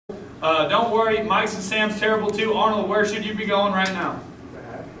Don't worry, Mike's and Sam's terrible too. Arnold, where should you be going right now?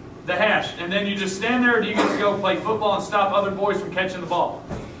 The hash. And then you just stand there, or do you get to go play football and stop other boys from catching the ball?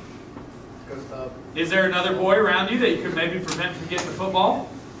 Is there another boy around you that you could maybe prevent from getting the football?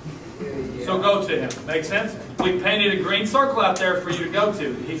 Yeah. So go to him. Make sense? We painted a green circle out there for you to go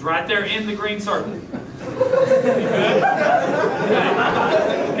to. He's right there in the green circle. You good?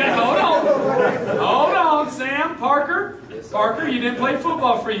 Okay, hold on. Hold on, Sam. Parker. Yes, Parker, you didn't play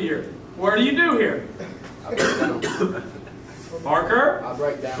football for a year. What do you do here? I break down. Parker? I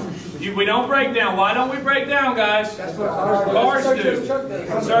break down. We don't break down. Why don't we break down, guys? That's what cars do.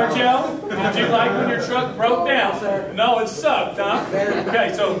 Sergio, did you like when your truck broke down? No, it sucked, huh?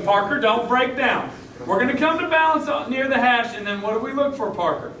 Okay, so Parker, don't break down. We're going to come to balance near the hash, and then what do we look for,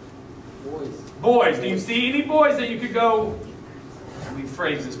 Parker? Boys. Boys. Do you see any boys that you could go, let me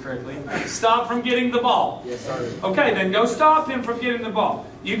phrase this correctly, stop from getting the ball? Yes, sir. Okay, then go stop him from getting the ball.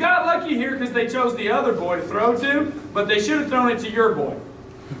 You got lucky here because they chose the other boy to throw to, but they should have thrown it to your boy.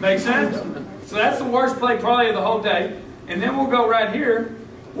 Make sense? So that's the worst play probably of the whole day. And then we'll go right here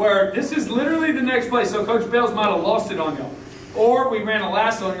where this is literally the next play. So Coach Bales might have lost it on y'all. Or we ran a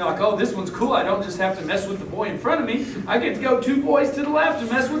lasso and you're like, oh, this one's cool. I don't just have to mess with the boy in front of me. I get to go 2 boys to the left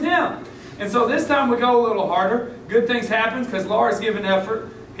and mess with him. And so this time we go a little harder. Good things happen because Laura's giving effort.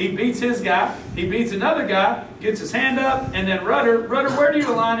 He beats his guy. He beats another guy, gets his hand up, and then Rudder, where do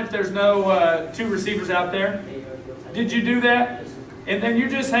you align if there's no 2 receivers out there? Did you do that? And then you're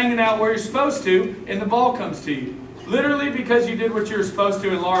just hanging out where you're supposed to, and the ball comes to you. Literally because you did what you were supposed to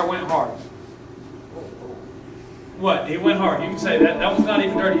and Laura went hard. What? He went hard. You can say that. That one's not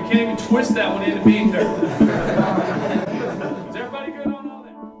even dirty. You can't even twist that one into being dirty. Is everybody good on all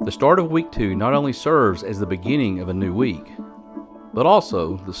that? The start of week 2 not only serves as the beginning of a new week, but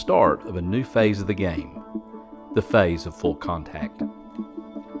also the start of a new phase of the game, the phase of full contact.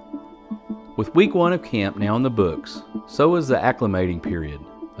 With week 1 of camp now in the books, so is the acclimating period,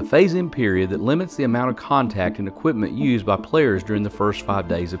 a phase-in period that limits the amount of contact and equipment used by players during the first 5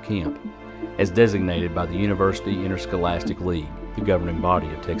 days of camp, as designated by the University Interscholastic League, the governing body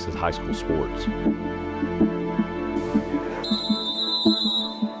of Texas high school sports.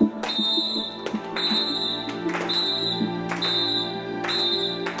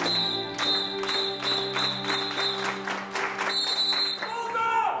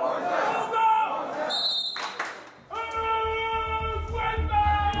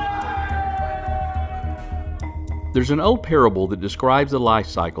 There's an old parable that describes the life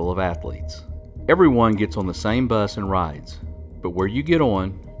cycle of athletes. Everyone gets on the same bus and rides, but where you get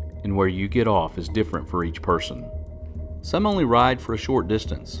on and where you get off is different for each person. Some only ride for a short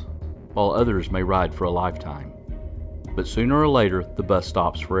distance, while others may ride for a lifetime. But sooner or later, the bus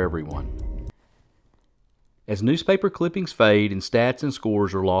stops for everyone. As newspaper clippings fade and stats and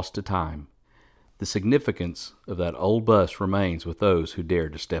scores are lost to time, the significance of that old bus remains with those who dare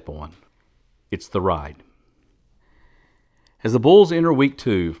to step on. It's the ride. As the Bulls enter week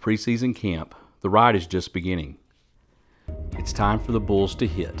 2 of preseason camp, the ride is just beginning. It's time for the Bulls to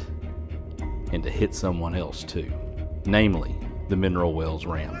hit, and to hit someone else too, namely the Mineral Wells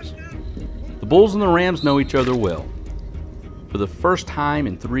Rams. The Bulls and the Rams know each other well. For the first time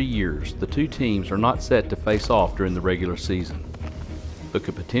in 3 years, the 2 teams are not set to face off during the regular season, but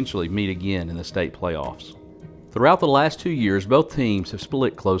could potentially meet again in the state playoffs. Throughout the last 2 years, both teams have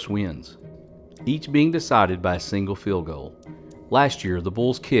split close wins, each being decided by a single field goal. Last year, the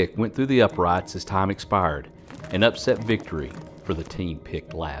Bulls' kick went through the uprights as time expired, an upset victory for the team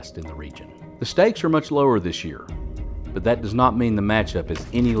picked last in the region. The stakes are much lower this year, but that does not mean the matchup is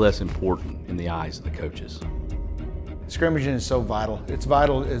any less important in the eyes of the coaches. Scrimmaging is so vital. It's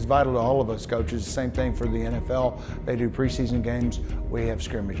vital to all of us coaches. The same thing for the NFL. They do preseason games, we have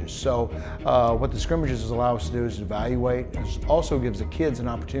scrimmages. So what the scrimmages allow us to do is evaluate. It also gives the kids an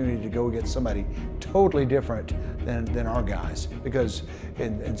opportunity to go against somebody totally different than our guys. Because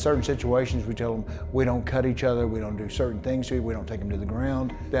in certain situations we tell them we don't cut each other, we don't do certain things to you, we don't take them to the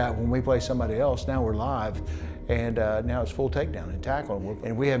ground. That when we play somebody else, now we're live. And now it's full takedown and tackle.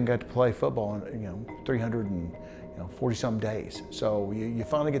 And we haven't got to play football in 340-some days. So you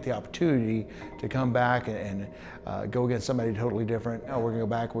finally get the opportunity to come back and go against somebody totally different. Now we're going to go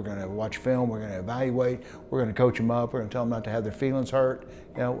back, we're going to watch film, we're going to evaluate, we're going to coach them up, we're going to tell them not to have their feelings hurt.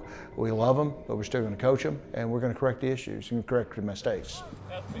 We love them, but we're still going to coach them, and we're going to correct the issues and correct the mistakes.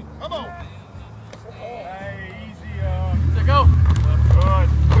 Come on. Hey, easy. There go.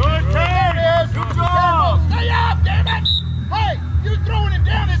 Good catch. Good job. Stay up, damn it. Hey, you throwing him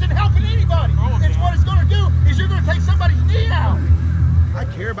down isn't helping anybody. It's what it's going to do is you're going to take somebody's knee out. I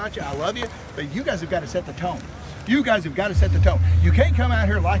care about you, I love you, but you guys have got to set the tone. You guys have got to set the tone. You can't come out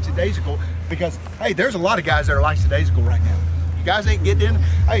here lackadaisical because, hey, there's a lot of guys that are lackadaisical right now. You guys ain't getting in.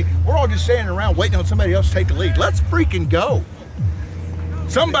 Hey, we're all just standing around waiting on somebody else to take the lead. Let's freaking go.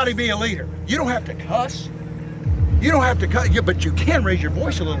 Somebody be a leader. You don't have to cuss. You don't have to cut, but you can raise your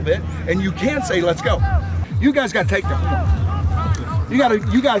voice a little bit and you can say, let's go. You guys got to take the horn.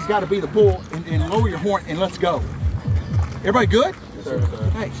 You guys got to be the bull and lower your horn and let's go. Everybody good? Yes, sir.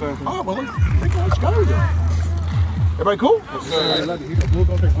 Hey, sir. Oh, well, let's go then. Everybody cool? Yes, sir. 1,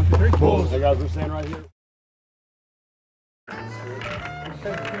 2, 3. Bulls. Hey guys, we're standing right here.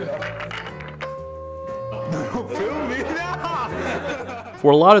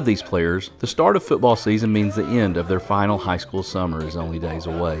 For a lot of these players, the start of football season means the end of their final high school summer is only days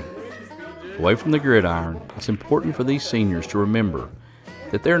away. Away from the gridiron, it's important for these seniors to remember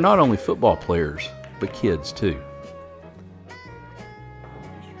that they're not only football players, but kids too.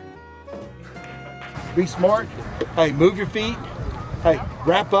 Be smart. Hey, move your feet. Hey,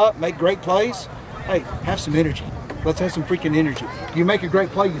 wrap up, make great plays. Hey, have some energy. Let's have some freaking energy. You make a great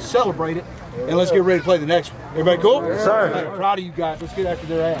play, you celebrate it, and let's get ready to play the next one. Everybody cool? Yes, sir. Hey, proud of you guys. Let's get after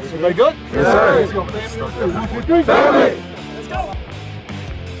their ass. Everybody good? Yes, sir. Let's go, family. 1, 2, 3. Family! Let's go!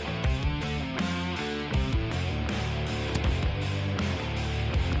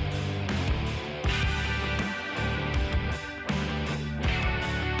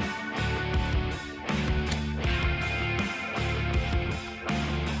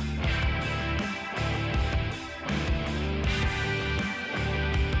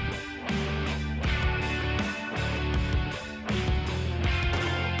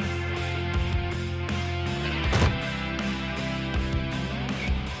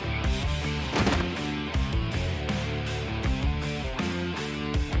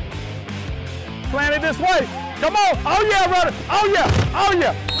 Plan it this way. Come on. Oh yeah, brother. Oh yeah. Oh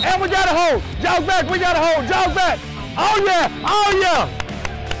yeah. And we got a hold. Jog back. We got a hold. Jog back. Oh yeah. Oh yeah.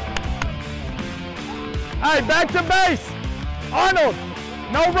 Hey, back to base. Arnold.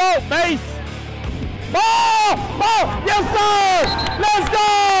 No rope. Base. Ball. Ball. Yes, sir. Let's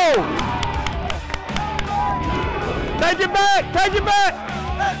go. Take it back. Take it back.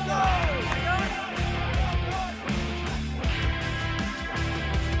 Let's go.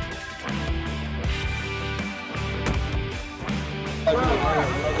 I don't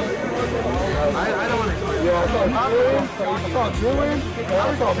want to. Yeah, I saw Julian. I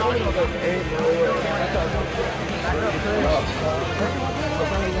saw Julian.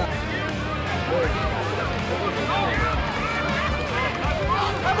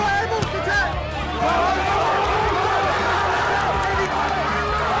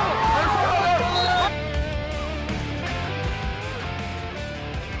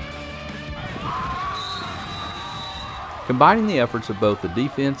 Combining the efforts of both the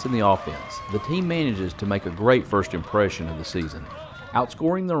defense and the offense, the team manages to make a great first impression of the season,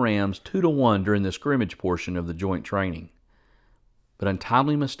 outscoring the Rams 2-1 during the scrimmage portion of the joint training. But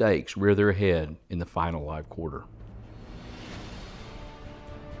untimely mistakes rear their head in the final live quarter.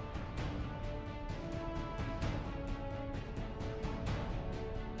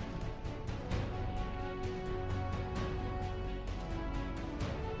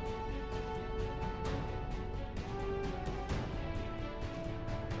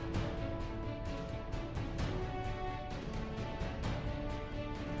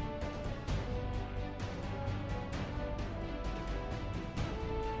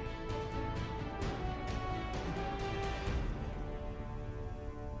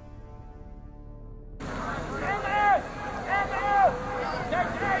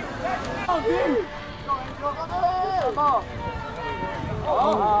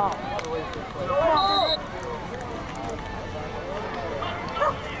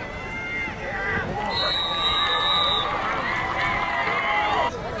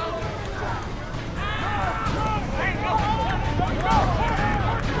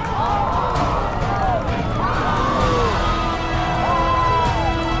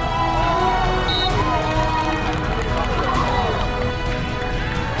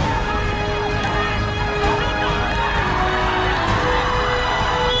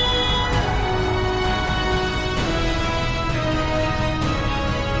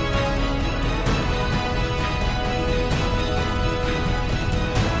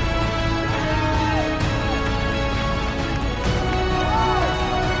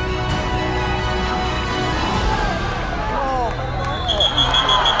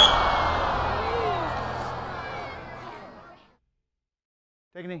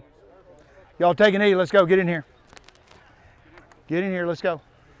 Take a knee. Y'all take a knee. Let's go. Get in here. Get in here. Let's go.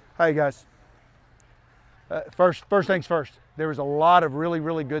 Hey, guys. First things first. There was a lot of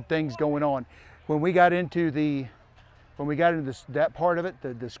really good things going on. when we got into that part of it,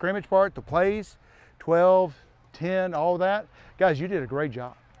 the scrimmage part, the plays, 12, 10, all that, guys, you did a great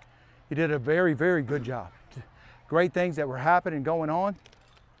job. You did a very, very good job. Great things that were happening, going on,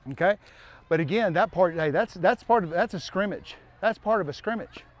 okay? But again, that part, hey, that's a scrimmage. That's part of a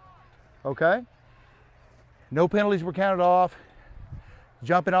scrimmage, okay? No penalties were counted off,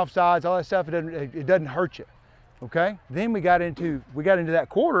 jumping off sides, all that stuff, it doesn't hurt you, okay? Then we got into that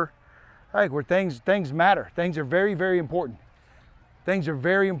quarter, hey, where things matter. Things are very, very important. Things are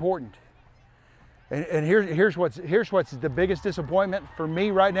very important. And here's what's the biggest disappointment for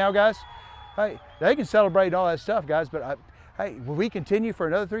me right now, guys. Hey, they can celebrate all that stuff, guys, but hey, will we continue for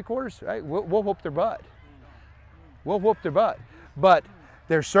another 3 quarters? Hey, we'll whoop their butt. We'll whoop their butt. But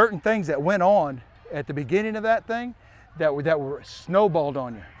there's certain things that went on at the beginning of that thing that were snowballed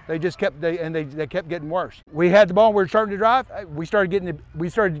on you. They just kept they kept getting worse. We had the ball, we were starting to drive. We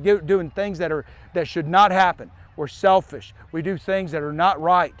started doing things that should not happen. We're selfish. We do things that are not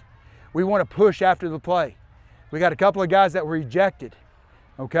right. We want to push after the play. We got a couple of guys that were ejected,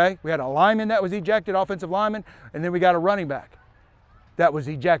 okay? We had a lineman that was ejected, offensive lineman, and then we got a running back that was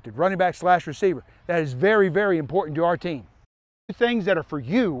ejected, running back / receiver. That is very, very important to our team. Things that are for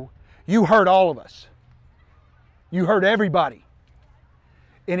you, you hurt all of us. You hurt everybody.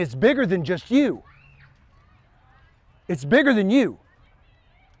 And it's bigger than just you. It's bigger than you.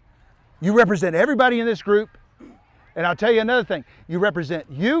 You represent everybody in this group. And I'll tell you another thing, you represent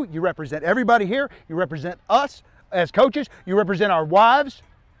everybody here, you represent us as coaches, you represent our wives,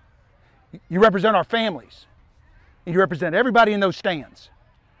 you represent our families, and you represent everybody in those stands.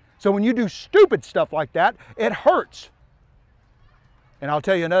 So when you do stupid stuff like that, it hurts. And I'll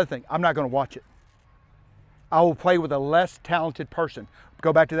tell you another thing, I'm not going to watch it. I will play with a less talented person.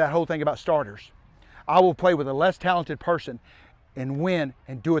 Go back to that whole thing about starters. I will play with a less talented person and win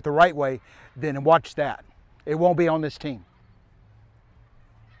and do it the right way than watch that. It won't be on this team.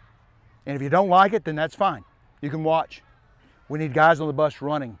 And if you don't like it, then that's fine. You can watch. We need guys on the bus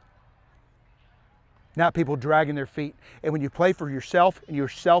running, not people dragging their feet. And when you play for yourself and you're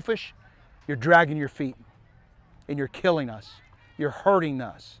selfish, you're dragging your feet and you're killing us. You're hurting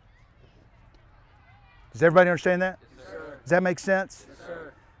us. Does everybody understand that? Yes, sir. Does that make sense? Yes,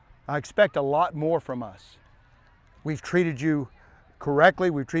 sir. I expect a lot more from us. We've treated you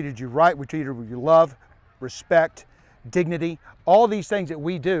correctly. We've treated you right. We treated you with love, respect, dignity, all these things that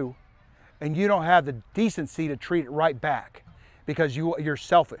we do, and you don't have the decency to treat it right back because you're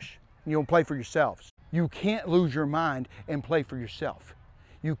selfish and you don't play for yourselves. You can't lose your mind and play for yourself.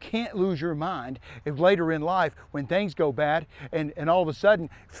 You can't lose your mind if later in life when things go bad and all of a sudden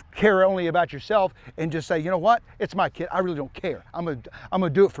care only about yourself and just say, you know what, it's my kid, I really don't care. I'm gonna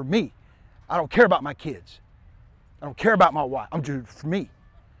do it for me. I don't care about my kids. I don't care about my wife, I'm doing it for me.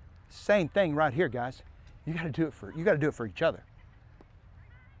 Same thing right here, guys. You got to do it for each other.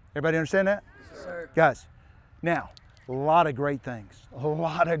 Everybody understand that? Yes, sir. Guys, now, a lot of great things. A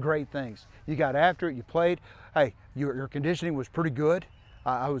lot of great things. You got after it, you played. Hey, your conditioning was pretty good.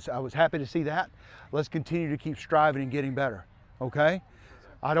 I was happy to see that. Let's continue to keep striving and getting better. Okay?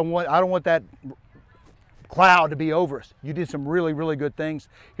 I don't want that cloud to be over us. You did some really, really good things.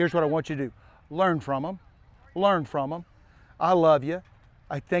 Here's what I want you to do. Learn from them. Learn from them. I love you.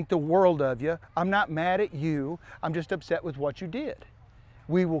 I think the world of you. I'm not mad at you. I'm just upset with what you did.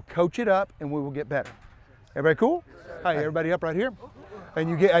 We will coach it up and we will get better. Everybody cool? Hey, everybody up right here. And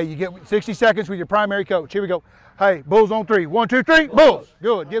you get 60 seconds with your primary coach. Here we go. Hey, Bulls on 3. 1, 2, 3, Bulls.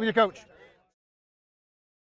 Good. Give me your coach.